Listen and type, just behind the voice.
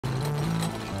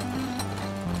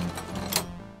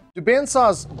Do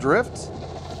bandsaws drift?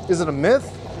 Is it a myth?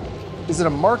 Is it a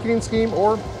marketing scheme,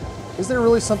 or is there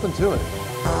really something to it?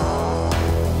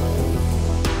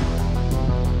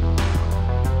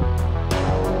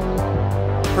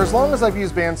 For as long as I've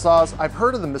used bandsaws, I've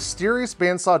heard of the mysterious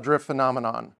bandsaw drift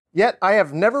phenomenon. Yet, I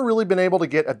have never really been able to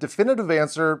get a definitive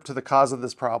answer to the cause of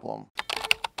this problem.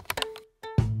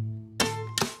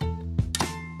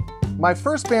 My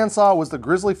first bandsaw was the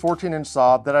Grizzly 14-inch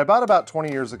saw that I bought about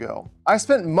 20 years ago. I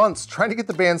spent months trying to get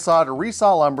the bandsaw to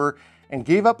resaw lumber and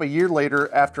gave up a year later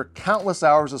after countless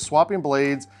hours of swapping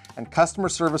blades and customer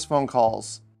service phone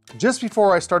calls. Just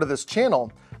before I started this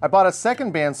channel, I bought a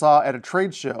second bandsaw at a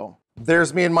trade show.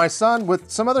 There's me and my son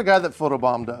with some other guy that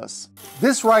photobombed us.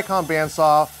 This Rikon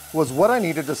bandsaw was what I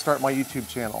needed to start my YouTube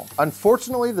channel.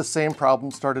 Unfortunately, the same problem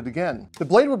started again. The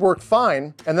blade would work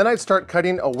fine, and then I'd start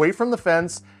cutting away from the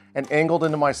fence and angled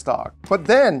into my stock. But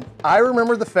then I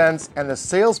remembered the fence and the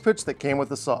sales pitch that came with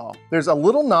the saw. There's a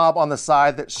little knob on the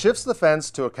side that shifts the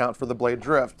fence to account for the blade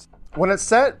drift. When it's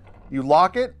set, you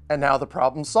lock it, and now the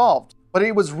problem's solved. But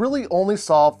it was really only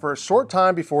solved for a short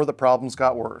time before the problems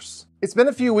got worse. It's been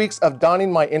a few weeks of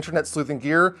donning my internet sleuthing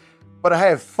gear, but I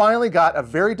have finally got a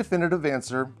very definitive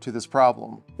answer to this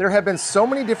problem. There have been so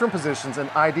many different positions and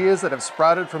ideas that have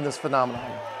sprouted from this phenomenon.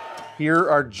 Here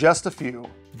are just a few.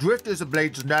 Drift is a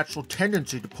blade's natural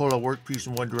tendency to pull a workpiece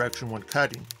in one direction when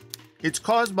cutting. It's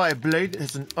caused by a blade that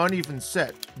has an uneven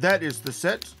set. That is, the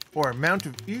set or amount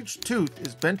of each tooth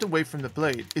is bent away from the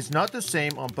blade is not the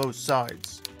same on both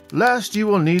sides. Last, you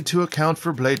will need to account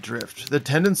for blade drift, the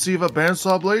tendency of a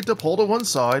bandsaw blade to pull to one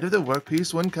side of the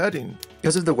workpiece when cutting.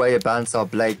 Because of the way a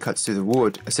bandsaw blade cuts through the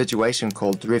wood, a situation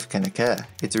called drift can occur.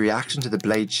 It's a reaction to the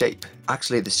blade shape.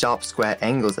 Actually, the sharp square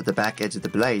angles at the back edge of the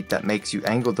blade that makes you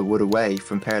angle the wood away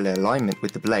from parallel alignment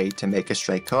with the blade to make a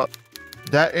straight cut.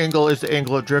 That angle is the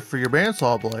angle of drift for your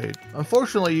bandsaw blade.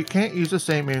 Unfortunately, you can't use the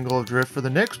same angle of drift for the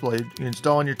next blade you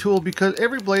install on your tool because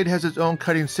every blade has its own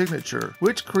cutting signature,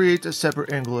 which creates a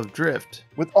separate angle of drift.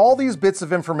 With all these bits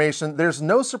of information, there's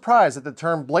no surprise that the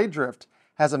term blade drift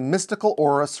has a mystical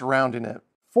aura surrounding it.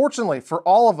 Fortunately for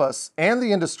all of us and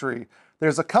the industry,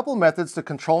 there's a couple methods to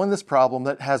controlling this problem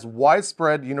that has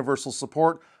widespread universal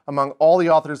support among all the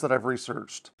authors that I've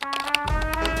researched.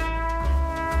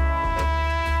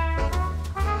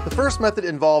 The first method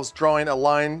involves drawing a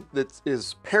line that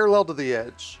is parallel to the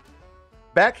edge.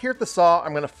 Back here at the saw,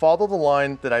 I'm going to follow the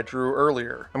line that I drew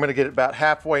earlier. I'm going to get it about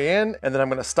halfway in, and then I'm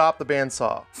going to stop the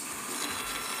bandsaw.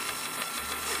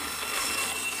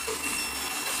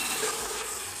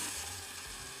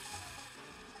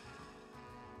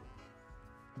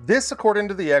 This, according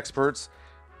to the experts,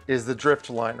 is the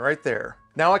drift line right there.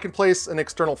 Now I can place an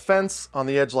external fence on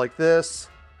the edge like this,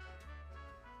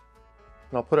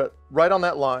 and I'll put it right on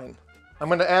that line. I'm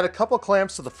going to add a couple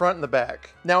clamps to the front and the back.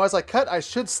 Now as I cut, I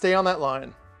should stay on that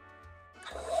line.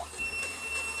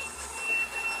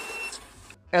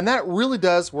 And that really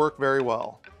does work very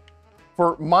well.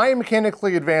 For my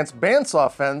mechanically advanced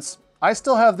bandsaw fence, I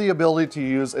still have the ability to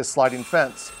use a sliding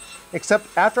fence. Except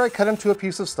after I cut into a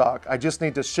piece of stock, I just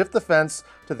need to shift the fence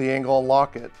to the angle and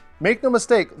lock it. Make no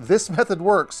mistake, this method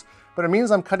works, but it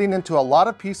means I'm cutting into a lot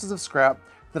of pieces of scrap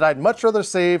that I'd much rather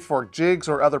save for jigs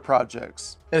or other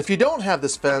projects. And if you don't have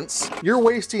this fence, you're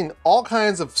wasting all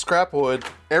kinds of scrap wood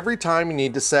every time you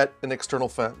need to set an external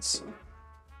fence.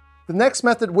 The next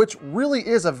method, which really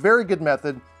is a very good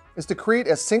method, is to create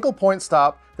a single point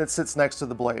stop that sits next to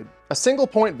the blade. A single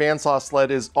point bandsaw sled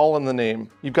is all in the name.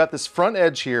 You've got this front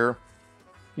edge here.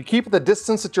 You keep the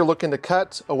distance that you're looking to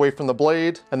cut away from the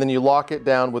blade, and then you lock it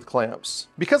down with clamps.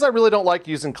 Because I really don't like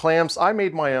using clamps, I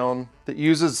made my own that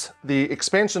uses the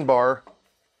expansion bar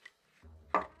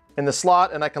in the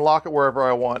slot, and I can lock it wherever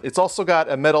I want. It's also got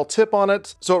a metal tip on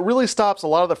it, so it really stops a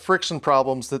lot of the friction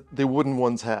problems that the wooden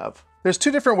ones have. There's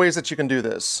two different ways that you can do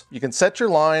this. You can set your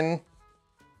line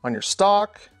on your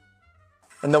stock,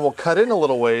 and then we'll cut in a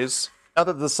little ways. Now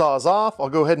that the saw is off, I'll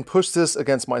go ahead and push this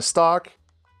against my stock.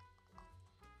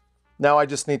 Now I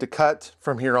just need to cut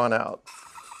from here on out.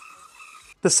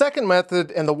 The second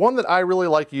method, and the one that I really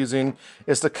like using,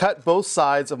 is to cut both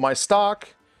sides of my stock,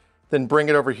 then bring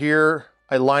it over here.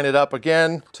 I line it up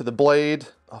again to the blade.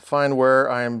 I'll find where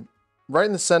I'm right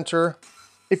in the center.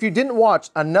 If you didn't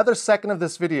watch another second of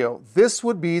this video, this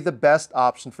would be the best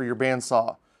option for your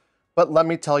bandsaw. But let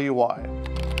me tell you why.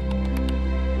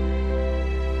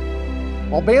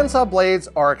 While bandsaw blades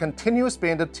are a continuous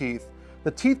band of teeth,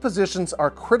 the teeth positions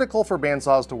are critical for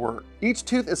bandsaws to work. Each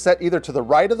tooth is set either to the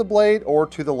right of the blade or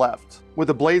to the left. With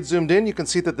the blade zoomed in, you can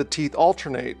see that the teeth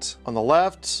alternate on the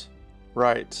left,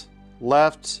 right,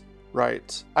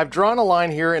 Right. I've drawn a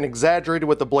line here and exaggerated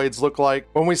what the blades look like.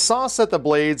 When we saw set the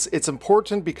blades, it's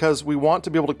important because we want to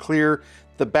be able to clear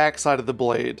the back side of the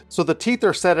blade. So the teeth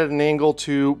are set at an angle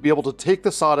to be able to take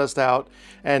the sawdust out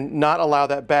and not allow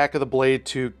that back of the blade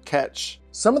to catch.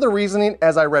 Some of the reasoning,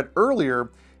 as I read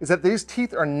earlier, is that these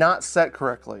teeth are not set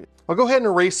correctly. I'll go ahead and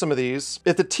erase some of these.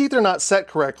 If the teeth are not set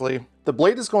correctly, the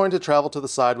blade is going to travel to the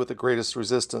side with the greatest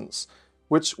resistance,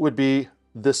 which would be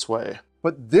this way.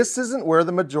 But this isn't where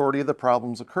the majority of the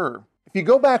problems occur. If you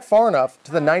go back far enough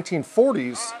to the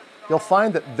 1940s, you'll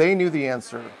find that they knew the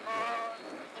answer.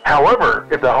 However,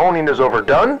 if the honing is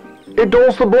overdone, it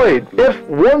dulls the blade. If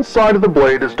one side of the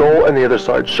blade is dull and the other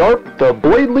side sharp, the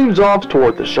blade leaves off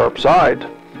toward the sharp side.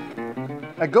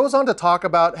 It goes on to talk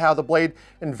about how the blade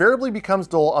invariably becomes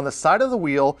dull on the side of the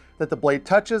wheel that the blade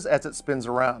touches as it spins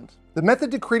around. The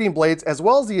method to creating blades, as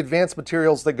well as the advanced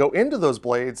materials that go into those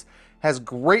blades, has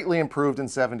greatly improved in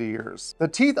 70 years. The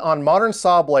teeth on modern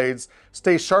saw blades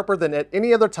stay sharper than at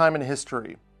any other time in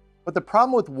history. But the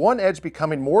problem with one edge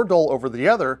becoming more dull over the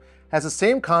other has the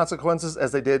same consequences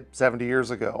as they did 70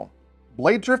 years ago.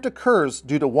 Blade drift occurs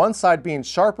due to one side being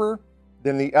sharper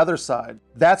than the other side.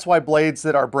 That's why blades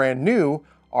that are brand new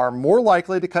are more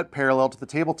likely to cut parallel to the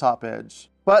tabletop edge.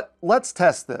 But let's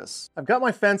test this. I've got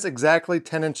my fence exactly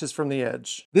 10 inches from the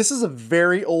edge. This is a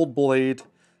very old blade,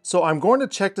 so I'm going to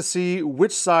check to see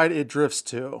which side it drifts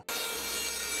to.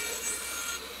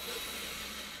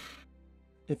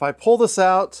 If I pull this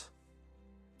out,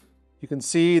 you can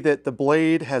see that the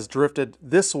blade has drifted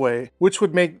this way, which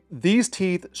would make these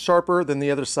teeth sharper than the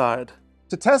other side.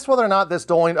 To test whether or not this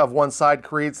dulling of one side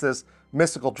creates this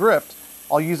mystical drift,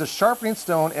 I'll use a sharpening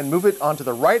stone and move it onto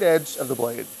the right edge of the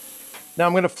blade. Now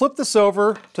I'm going to flip this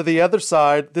over to the other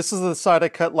side. This is the side I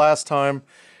cut last time,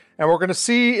 and we're going to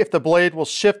see if the blade will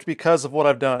shift because of what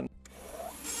I've done.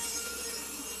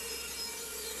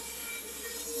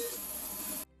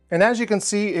 And as you can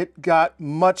see, it got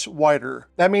much wider.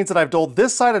 That means that I've dulled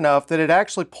this side enough that it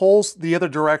actually pulls the other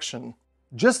direction.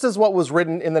 Just as what was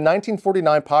written in the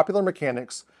 1949 Popular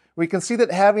Mechanics, we can see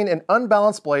that having an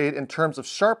unbalanced blade in terms of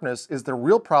sharpness is the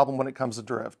real problem when it comes to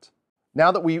drift.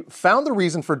 Now that we found the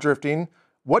reason for drifting,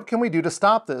 what can we do to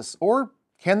stop this? Or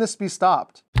can this be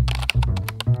stopped?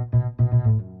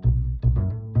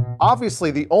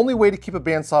 Obviously, the only way to keep a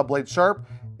bandsaw blade sharp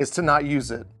is to not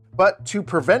use it. But to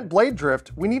prevent blade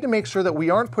drift, we need to make sure that we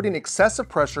aren't putting excessive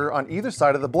pressure on either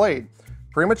side of the blade,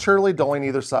 prematurely dulling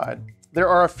either side. There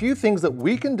are a few things that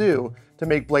we can do to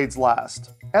make blades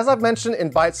last. As I've mentioned in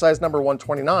bite size number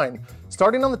 129,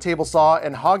 starting on the table saw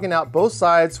and hogging out both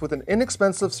sides with an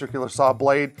inexpensive circular saw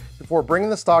blade before bringing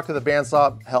the stock to the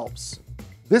bandsaw helps.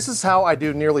 This is how I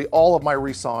do nearly all of my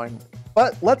resawing.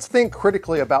 But let's think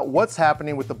critically about what's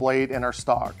happening with the blade in our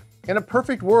stock. In a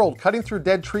perfect world, cutting through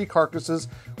dead tree carcasses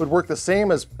would work the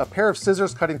same as a pair of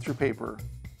scissors cutting through paper.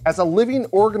 As a living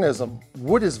organism,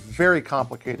 wood is very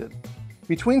complicated.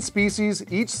 Between species,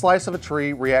 each slice of a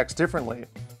tree reacts differently.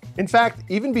 In fact,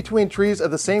 even between trees of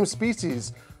the same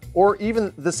species, or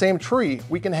even the same tree,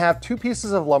 we can have two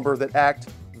pieces of lumber that act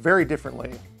very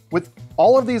differently. With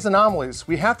all of these anomalies,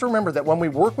 we have to remember that when we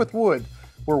work with wood,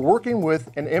 we're working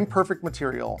with an imperfect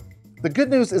material. The good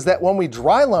news is that when we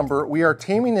dry lumber, we are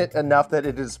taming it enough that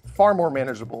it is far more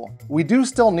manageable. We do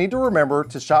still need to remember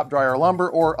to shop dry our lumber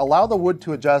or allow the wood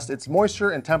to adjust its moisture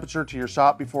and temperature to your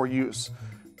shop before use.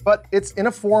 But it's in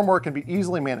a form where it can be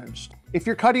easily managed. If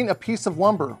you're cutting a piece of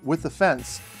lumber with the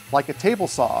fence, like a table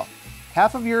saw,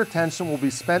 half of your attention will be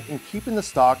spent in keeping the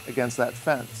stock against that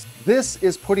fence. This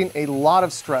is putting a lot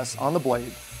of stress on the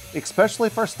blade, especially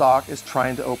if our stock is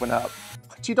trying to open up.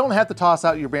 But you don't have to toss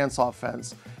out your bandsaw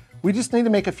fence. We just need to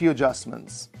make a few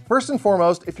adjustments. First and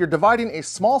foremost, if you're dividing a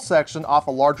small section off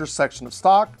a larger section of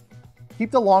stock, keep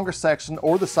the longer section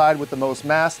or the side with the most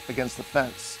mass against the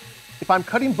fence. If I'm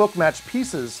cutting book match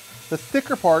pieces, the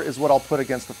thicker part is what I'll put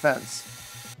against the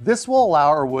fence. This will allow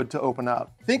our wood to open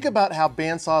up. Think about how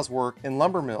bandsaws work in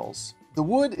lumber mills. The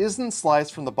wood isn't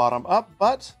sliced from the bottom up,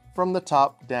 but from the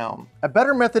top down. A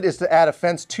better method is to add a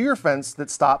fence to your fence that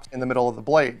stops in the middle of the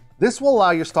blade. This will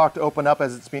allow your stock to open up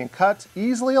as it's being cut,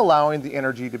 easily allowing the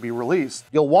energy to be released.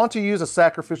 You'll want to use a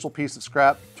sacrificial piece of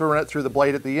scrap to run it through the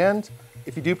blade at the end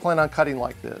if you do plan on cutting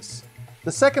like this.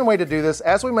 The second way to do this,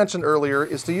 as we mentioned earlier,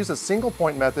 is to use a single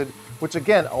point method, which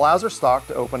again allows our stock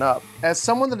to open up. As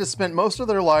someone that has spent most of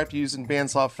their life using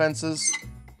bandsaw fences,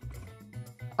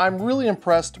 I'm really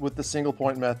impressed with the single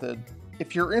point method.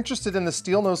 If you're interested in the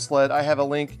steel nose sled, I have a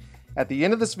link at the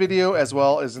end of this video as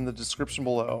well as in the description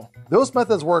below. Those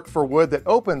methods work for wood that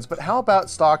opens, but how about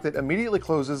stock that immediately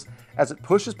closes as it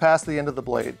pushes past the end of the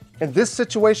blade? In this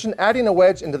situation, adding a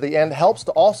wedge into the end helps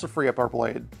to also free up our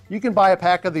blade. You can buy a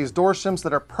pack of these door shims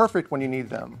that are perfect when you need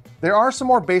them. There are some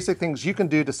more basic things you can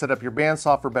do to set up your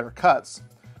bandsaw for better cuts,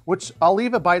 which I'll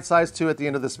leave a bite size to at the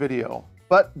end of this video.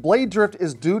 But blade drift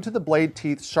is due to the blade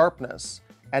teeth's sharpness,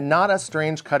 and not a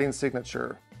strange cutting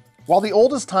signature. While the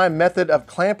oldest time method of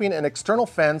clamping an external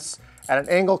fence at an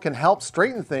angle can help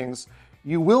straighten things,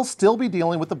 you will still be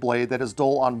dealing with a blade that is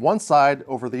dull on one side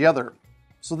over the other.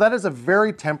 So that is a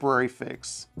very temporary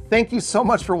fix. Thank you so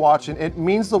much for watching. It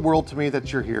means the world to me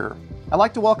that you're here. I'd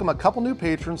like to welcome a couple new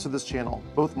patrons to this channel,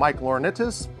 both Mike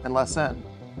Lornitis and Les N.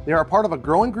 They are part of a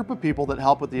growing group of people that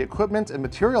help with the equipment and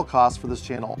material costs for this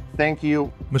channel. Thank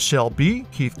you. Michelle B,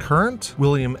 Keith Current,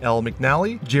 William L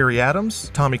McNally, Jerry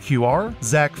Adams, Tommy QR,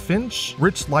 Zach Finch,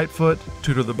 Rich Lightfoot,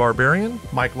 Tutor the Barbarian,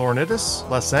 Mike Lornitis,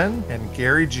 Les N, and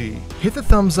Gary G. Hit the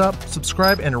thumbs up,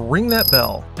 subscribe, and ring that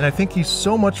bell. And I thank you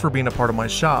so much for being a part of my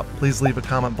shop. Please leave a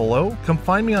comment below. Come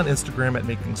find me on Instagram at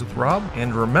MakeThingsWithRob,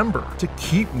 and remember to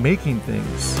keep making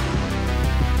things.